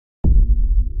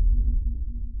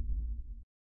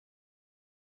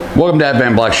Welcome to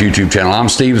Advanblack's YouTube channel. I'm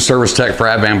Steve, service tech for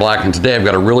Advanblack, and today I've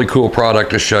got a really cool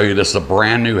product to show you. This is a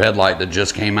brand new headlight that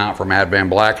just came out from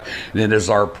Advanblack, and it is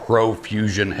our Pro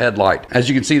Fuzion Headlight. As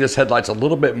you can see, this headlight's a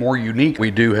little bit more unique.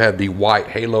 We do have the white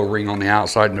halo ring on the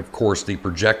outside, and of course the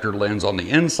projector lens on the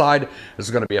inside. This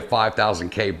is going to be a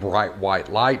 5000K bright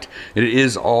white light. It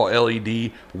is all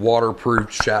LED, waterproof,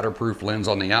 shatterproof lens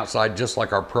on the outside, just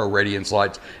like our Pro Radiance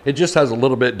lights. It just has a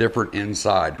little bit different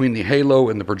inside. Between the halo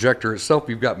and the projector itself,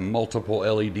 you've got multiple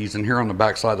LEDs, and here on the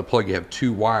back side of the plug you have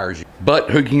two wires, but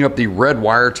hooking up the red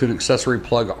wire to an accessory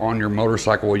plug on your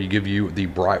motorcycle will give you the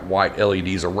bright white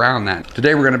LEDs around that.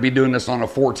 Today we're going to be doing this on a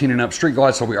 14 and up street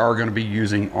glide, so we are going to be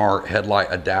using our headlight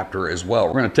adapter as well.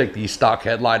 We're going to take the stock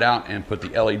headlight out and put the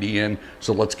LED in,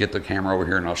 so let's get the camera over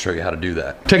here and I'll show you how to do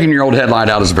that. Taking your old headlight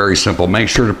out is very simple. Make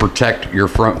sure to protect your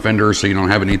front fender so you don't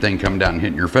have anything come down and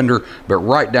hit your fender, but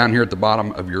right down here at the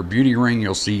bottom of your beauty ring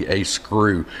you'll see a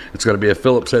screw. It's going to be a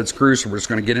Phillips head screw, so we're just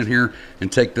going to get in here and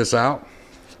take this out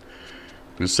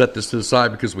and set this to the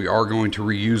side because we are going to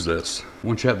reuse this.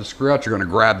 Once you have the screw out, you're going to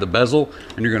grab the bezel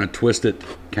and you're going to twist it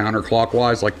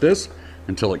counterclockwise like this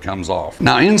until it comes off.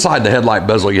 Now inside the headlight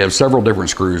bezel you have several different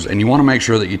screws, and you want to make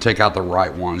sure that you take out the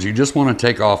right ones. You just want to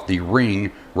take off the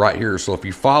ring right here. So if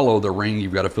you follow the ring,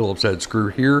 you've got a Phillips head screw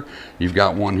here, you've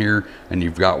got one here, and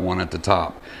you've got one at the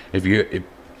top.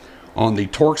 On the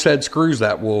Torx head screws,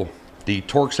 the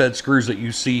Torx head screws that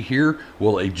you see here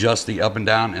will adjust the up and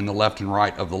down and the left and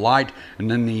right of the light, and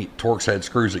then the Torx head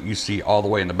screws that you see all the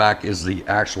way in the back is the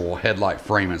actual headlight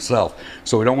frame itself.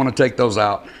 So we don't want to take those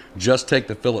out. Just take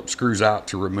the Phillips screws out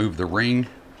to remove the ring.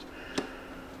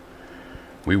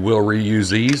 We will reuse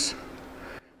these.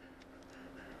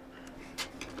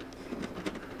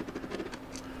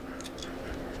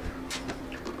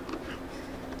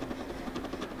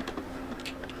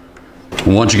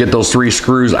 Once you get those three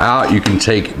screws out, you can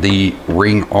take the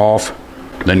ring off,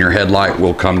 then your headlight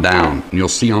will come down. And you'll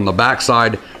see on the back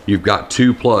side, you've got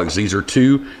two plugs. These are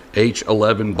two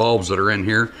H11 bulbs that are in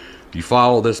here. If you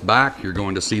follow this back, you're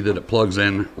going to see that it plugs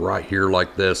in right here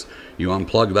like this. You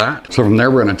unplug that. So from there,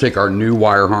 we're going to take our new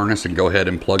wire harness and go ahead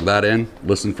and plug that in.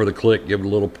 Listen for the click, give it a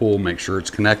little pull, make sure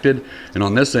it's connected. And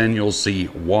on this end, you'll see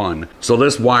one. So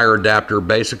this wire adapter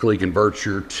basically converts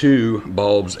your two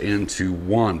bulbs into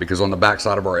one, because on the back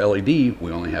side of our LED,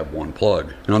 we only have one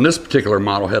plug. And on this particular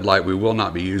model headlight, we will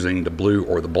not be using the blue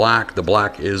or the black. The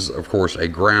black is, of course, a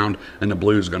ground, and the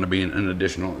blue is going to be an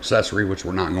additional accessory, which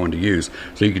we're not going to use.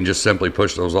 So you can just simply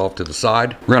push those off to the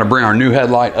side. We're going to bring our new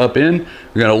headlight up in.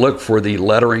 We're going to look for the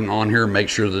lettering on here, make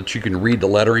sure that you can read the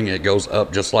lettering. It goes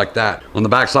up just like that. On the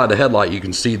back side of the headlight, you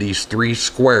can see these three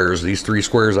squares. These three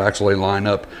squares actually line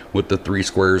up with the three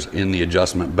squares in the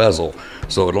adjustment bezel.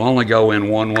 So it'll only go in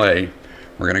one way.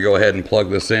 We're going to go ahead and plug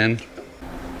this in.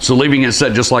 So leaving it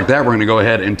set just like that, we're going to go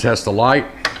ahead and test the light.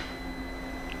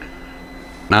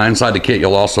 Now inside the kit,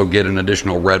 you'll also get an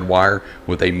additional red wire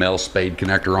with a male spade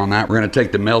connector on that. We're going to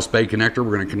take the male spade connector,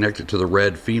 we're going to connect it to the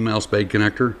red female spade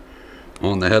connector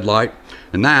on the headlight,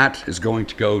 and that is going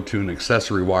to go to an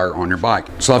accessory wire on your bike.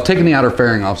 So I've taken the outer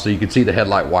fairing off so you can see the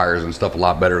headlight wires and stuff a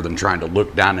lot better than trying to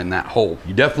look down in that hole.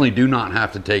 You definitely do not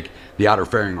have to take the outer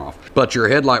fairing off, but your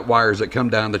headlight wires that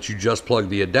come down that you just plug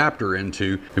the adapter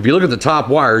into, if you look at the top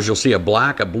wires, you'll see a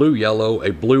black, a blue yellow,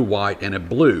 a blue white, and a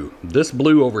blue. This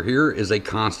blue over here is a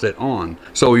constant on.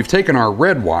 So we've taken our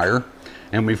red wire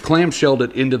and we've clamshelled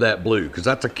it into that blue, because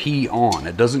that's a key on.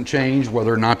 It doesn't change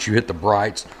whether or not you hit the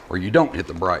brights or you don't hit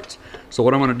the brights. So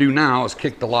what I'm going to do now is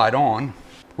kick the light on.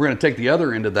 We're going to take the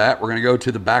other end of that. We're going to go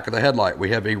to the back of the headlight. We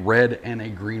have a red and a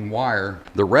green wire.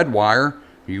 The red wire,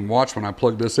 you can watch when I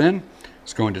plug this in,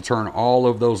 it's going to turn all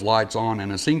of those lights on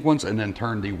in a sequence and then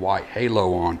turn the white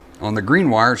halo on. On the green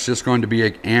wire, it's just going to be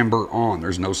an amber on.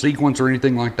 There's no sequence or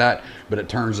anything like that, but it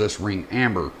turns this ring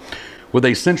amber. With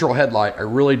a central headlight, I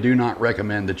really do not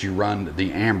recommend that you run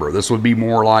the amber. This would be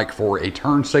more like for a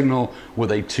turn signal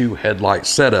with a two headlight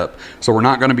setup. So we're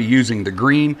not going to be using the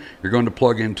green. You're going to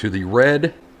plug into the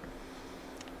red.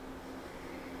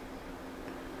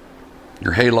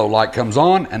 Your halo light comes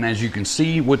on, and as you can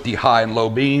see with the high and low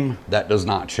beam, that does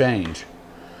not change.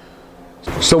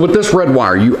 So with this red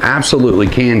wire, you absolutely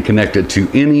can connect it to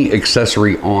any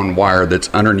accessory on wire that's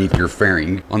underneath your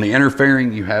fairing. On the inner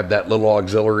fairing, you have that little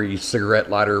auxiliary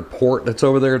cigarette lighter port that's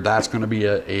over there. That's going to be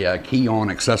a key on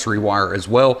accessory wire as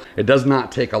well. It does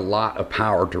not take a lot of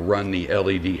power to run the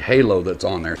LED halo that's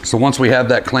on there. So once we have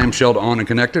that clamshelled on and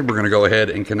connected, we're going to go ahead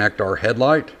and connect our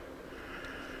headlight.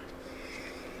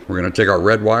 We're going to take our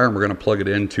red wire and we're going to plug it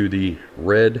into the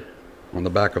red on the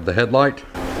back of the headlight.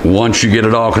 Once you get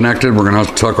it all connected, we're going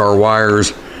to tuck our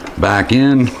wires back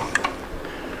in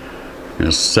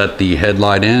Gonna set the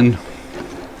headlight in.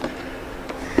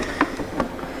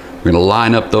 We're gonna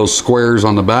line up those squares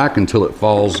on the back until it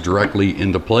falls directly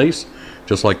into place.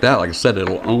 Just like that. Like I said,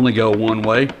 it'll only go one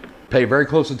way. Pay very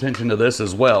close attention to this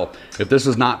as well. If this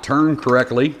is not turned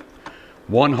correctly,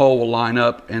 one hole will line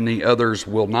up and the others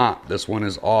will not. This one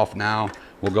is off now.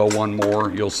 We'll go one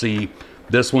more. You'll see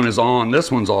this one is on,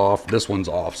 this one's off, this one's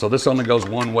off. So this only goes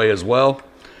one way as well.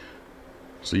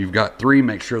 So you've got three,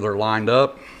 make sure they're lined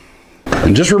up.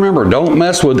 And just remember, don't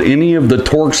mess with any of the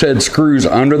Torx head screws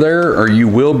under there or you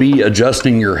will be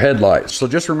adjusting your headlights. So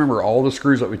just remember, all the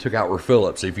screws that we took out were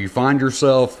Phillips. If you find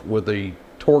yourself with a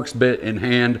Torx bit in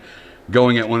hand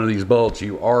going at one of these bolts,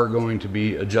 you are going to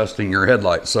be adjusting your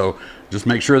headlights. So just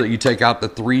make sure that you take out the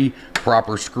three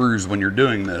proper screws when you're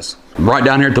doing this. Right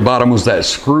down here at the bottom was that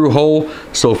screw hole.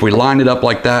 So if we line it up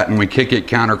like that and we kick it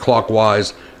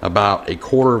counterclockwise about a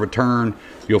quarter of a turn,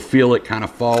 you'll feel it kind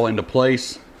of fall into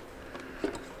place.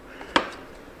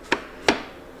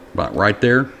 About right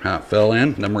there, how it fell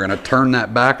in. Then we're going to turn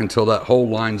that back until that hole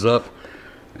lines up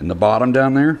in the bottom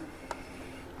down there.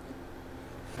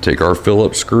 Take our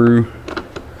Phillips screw,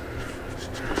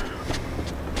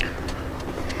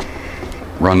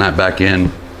 run that back in,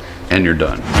 and you're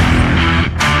done.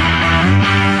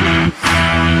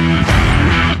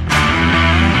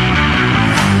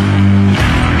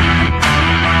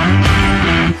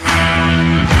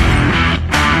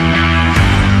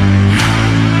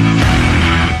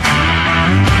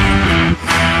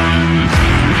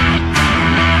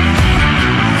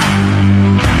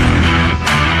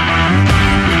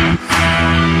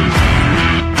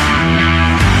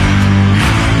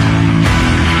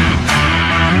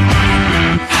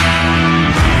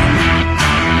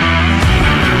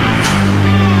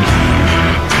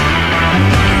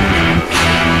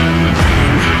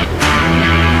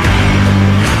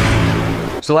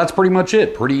 So that's pretty much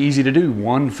it. Pretty easy to do.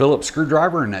 One Phillips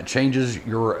screwdriver and that changes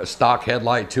your stock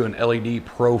headlight to an LED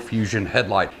Pro Fuzion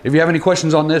headlight. If you have any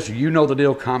questions on this, you know the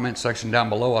deal, comment section down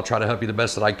below. I'll try to help you the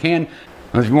best that I can.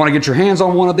 If you want to get your hands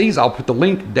on one of these, I'll put the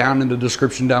link down in the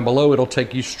description down below. It'll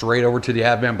take you straight over to the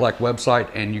Advanblack website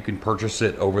and you can purchase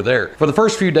it over there. For the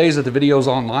first few days that the video is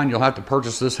online, you'll have to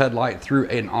purchase this headlight through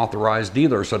an authorized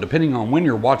dealer. So depending on when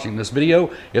you're watching this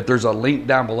video, if there's a link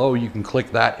down below, you can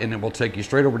click that and it will take you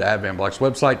straight over to Advanblack's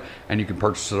website and you can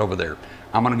purchase it over there.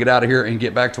 I'm going to get out of here and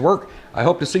get back to work. I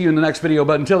hope to see you in the next video,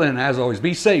 but until then, as always,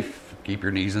 be safe. Keep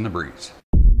your knees in the breeze.